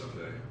Mark again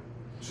someday.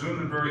 Soon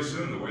and very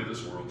soon, the way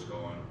this world's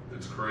going,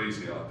 it's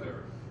crazy out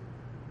there.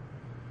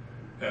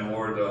 And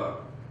Lord,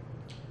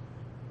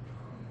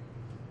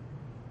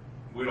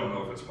 we don't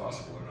know if it's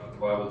possible or not. The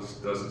Bible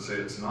doesn't say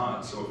it's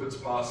not. So if it's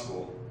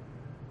possible,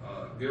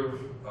 give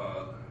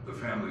the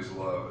family's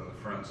love and the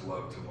friends'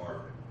 love to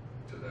Mark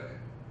today.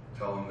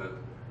 Tell them that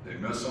they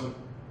miss him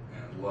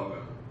and love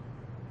him.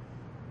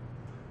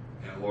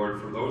 And Lord,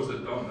 for those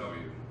that don't know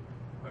you,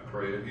 I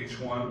pray that each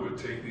one would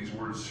take these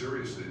words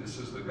seriously. This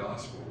is the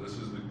gospel. This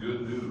is the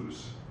good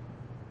news.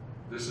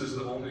 This is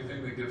the only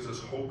thing that gives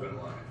us hope in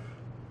life.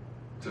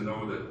 To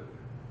know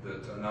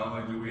that not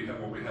only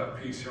will we have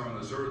peace here on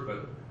this earth,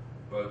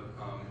 but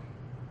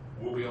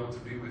we'll be able to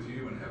be with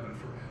you in heaven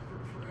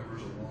forever. Forever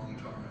is a long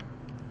time.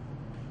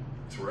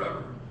 It's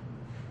forever.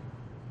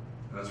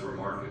 And that's where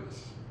Mark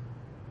is.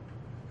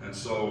 And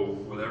so,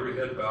 with every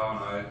head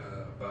bowed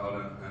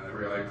and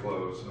every eye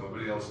closed,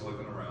 nobody else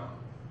looking around.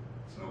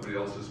 It's nobody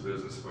else's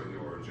business but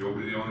yours. You'll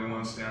be the only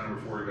one standing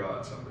before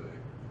God someday.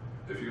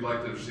 If you'd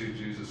like to receive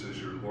Jesus as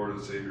your Lord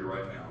and Savior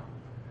right now,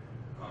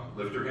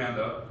 lift your hand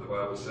up. The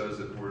Bible says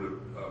that we're to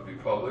be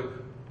public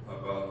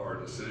about our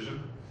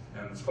decision.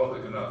 And it's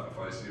public enough if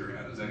I see your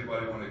hand. Does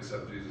anybody want to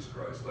accept Jesus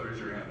Christ? Raise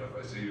your hand up.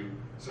 I see you,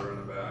 sir, in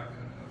the back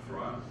and in the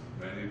front.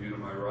 Many of you to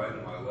my right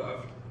and my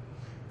left.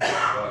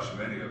 Gosh,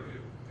 many of you.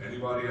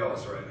 Anybody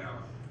else right now?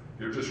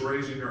 You're just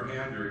raising your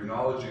hand. You're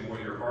acknowledging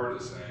what your heart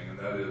is saying, and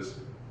that is,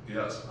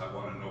 yes, I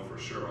want to know for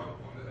sure I'm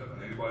going to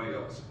heaven. Anybody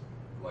else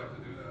would like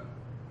to do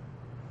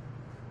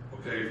that?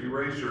 Okay, if you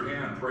raise your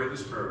hand, pray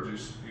this prayer. You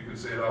can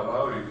say it out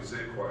loud or you can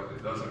say it quietly.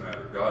 It doesn't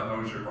matter. God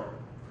knows your heart.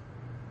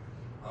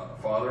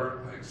 Father,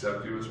 I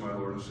accept you as my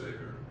Lord and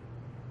Savior.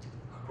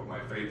 I put my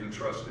faith and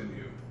trust in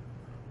you.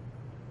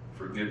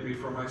 Forgive me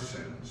for my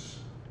sins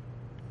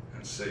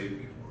and save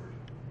me, Lord.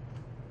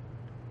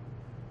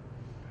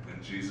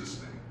 In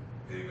Jesus' name,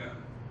 amen.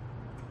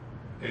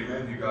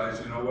 Amen, you guys.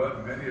 You know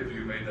what? Many of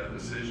you made that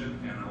decision,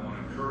 and I want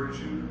to encourage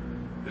you.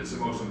 It's the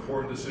most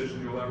important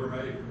decision you'll ever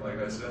make, like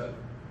I said.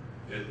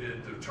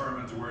 It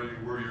determines where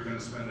you're going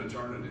to spend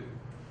eternity.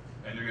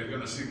 And you're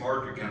going to see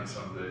Mark again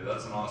someday.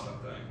 That's an awesome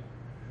thing.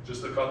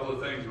 Just a couple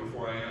of things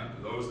before I end.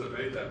 Those that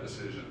made that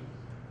decision,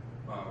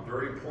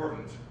 very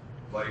important.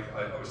 Like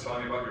I was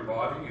telling you about your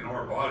body. You know,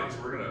 our bodies.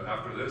 We're gonna,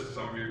 after this,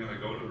 some of you are gonna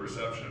go to the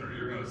reception,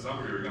 or some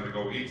of you are gonna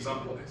go eat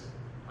someplace.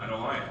 I know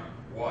I am.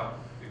 Why?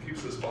 It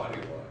keeps this body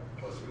alive.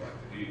 Plus, we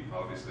like to eat.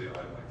 Obviously, I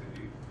like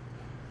to eat.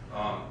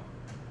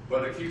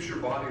 But it keeps your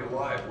body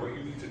alive. What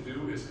you need to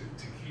do is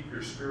to keep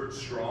your spirit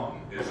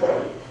strong.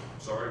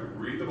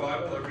 Read the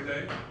Bible every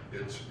day.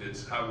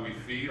 It's how we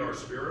feed our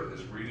spirit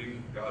is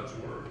reading God's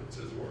Word. It's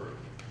His Word.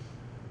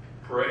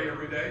 Pray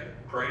every day.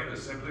 Praying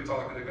is simply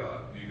talking to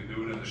God. You can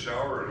do it in the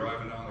shower or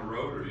driving down the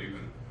road, or you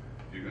can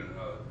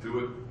do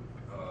it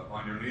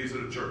on your knees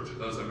at a church. It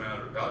doesn't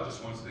matter. God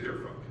just wants to hear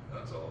from you.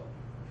 That's all.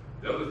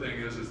 The other thing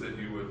is that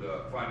you would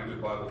find a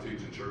good Bible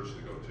teaching church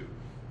to go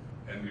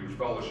to, and you would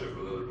fellowship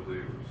with other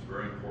believers.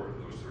 Very important,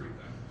 those three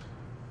things.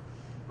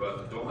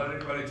 But don't let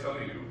anybody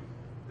tell you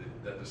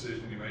that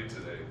decision you made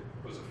today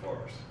was a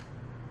farce.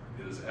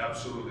 It is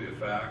absolutely a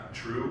fact,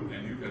 true,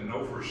 and you can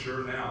know for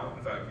sure now.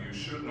 In fact, you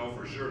should know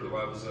for sure. The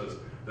Bible says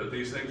that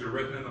these things are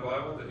written in the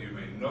Bible that you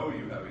may know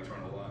you have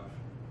eternal life.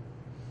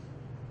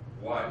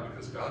 Why?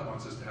 Because God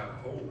wants us to have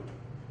hope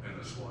in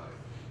this life.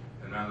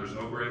 And now there's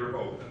no greater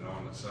hope than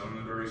knowing that soon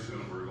and very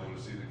soon we're going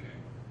to see the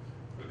King.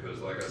 Because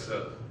like I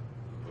said,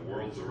 the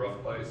world's a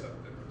rough place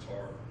out there. It's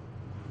hard.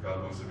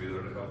 God wants to be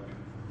there to help you.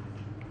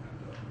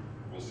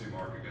 And we'll see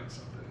Mark again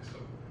someday. So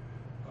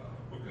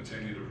we'll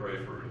continue to pray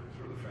for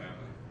the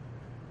family.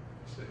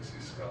 Stacy,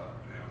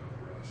 Scott, Pam,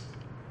 and the rest.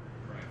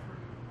 Praying for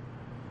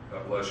you.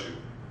 God bless you.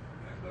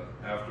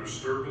 And after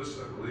service,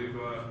 I believe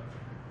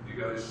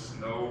you guys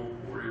know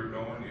where you're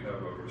going. You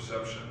have a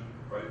reception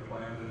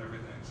planned and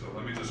everything. So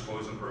let me just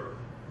close in prayer.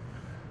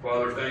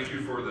 Father, thank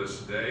you for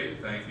this day.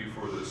 Thank you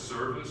for this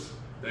service.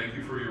 Thank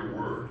you for your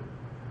word.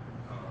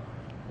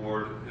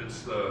 Lord,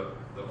 it's the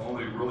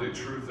only really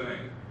only true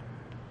thing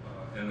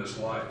in this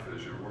life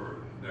is your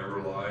word. It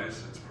never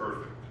lies, it's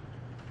perfect,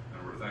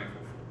 and we're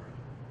thankful for it.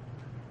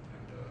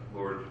 And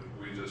Lord,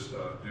 we just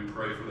do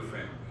pray for the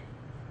family,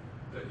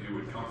 that you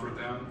would comfort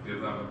them,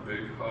 give them a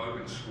big hug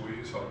and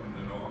squeeze, help them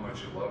to know how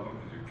much you love them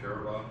and you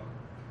care about them.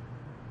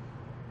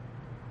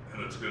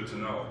 And it's good to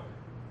know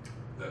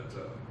that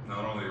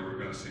not only are we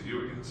going to see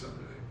you again someday,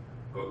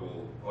 but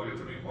I'll get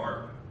to meet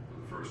Mark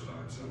for the first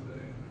time someday,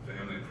 and the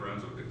family and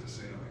friends will get to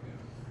see him again.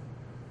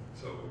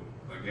 So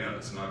again,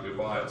 it's not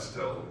goodbye, it's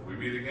till we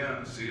meet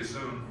again. See you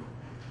soon.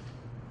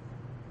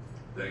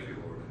 Thank you,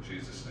 Lord, in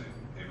Jesus' name,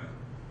 amen.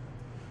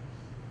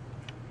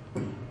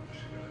 Bless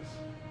you guys.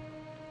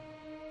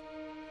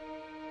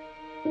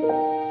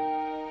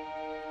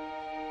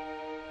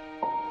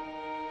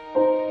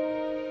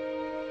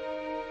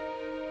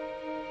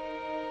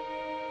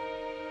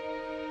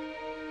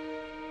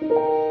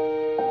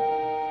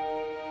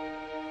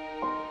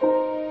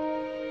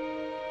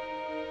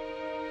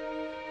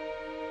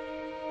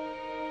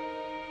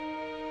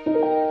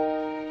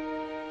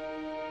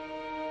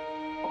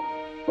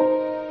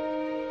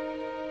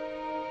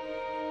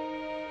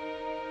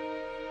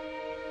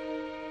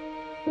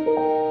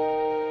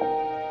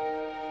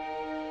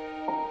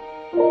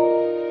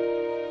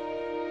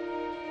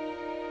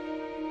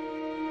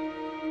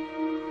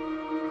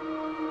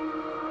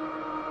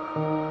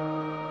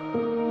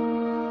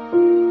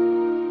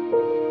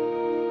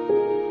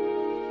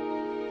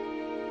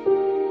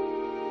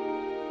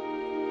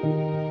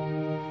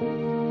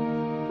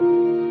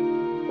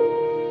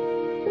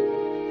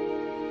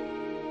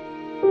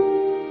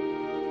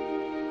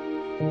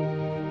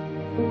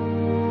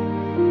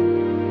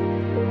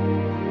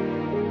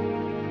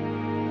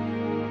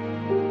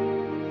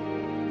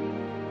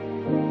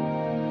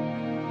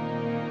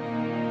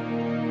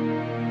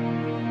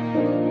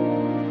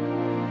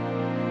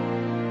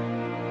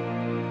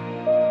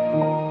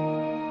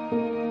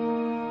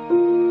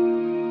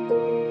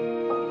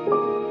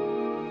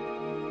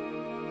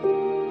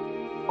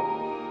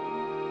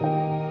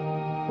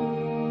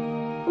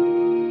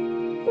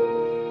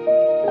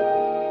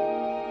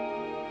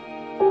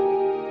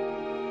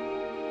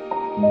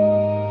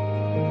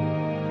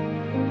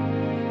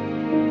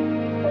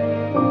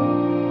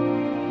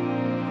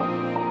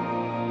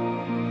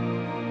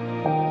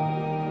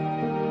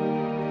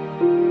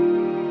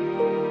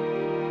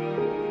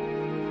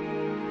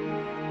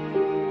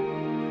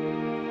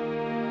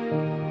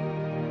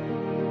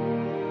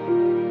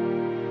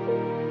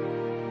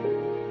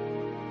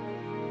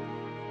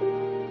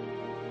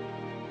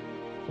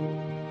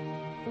 you.